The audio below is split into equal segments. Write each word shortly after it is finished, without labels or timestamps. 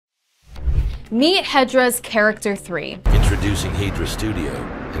Meet Hedra's Character 3. Introducing Hedra Studio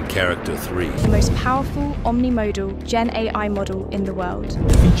and Character 3. The most powerful omnimodal Gen AI model in the world.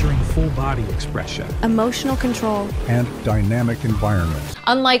 Featuring full body expression, Emotional control. and dynamic environments.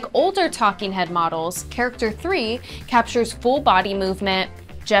 Unlike older talking head models, Character 3 captures full body movement,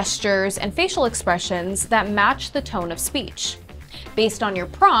 gestures, and facial expressions that match the tone of speech. Based on your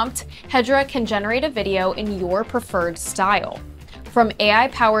prompt, Hedra can generate a video in your preferred style. From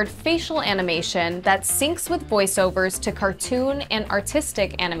AI-powered facial animation that syncs with voiceovers to cartoon and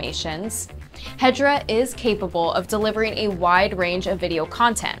artistic animations, Hedra is capable of delivering a wide range of video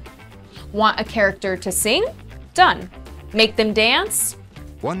content. Want a character to sing? Done. Make them dance?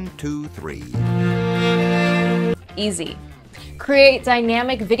 1, 2, 3. Easy. Create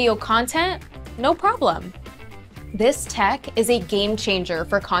dynamic video content? No problem. This tech is a game changer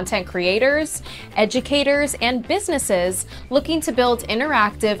for content creators, educators, and businesses looking to build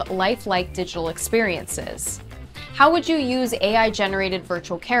interactive, lifelike digital experiences. How would you use AI-generated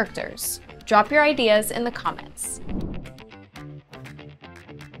virtual characters? Drop your ideas in the comments.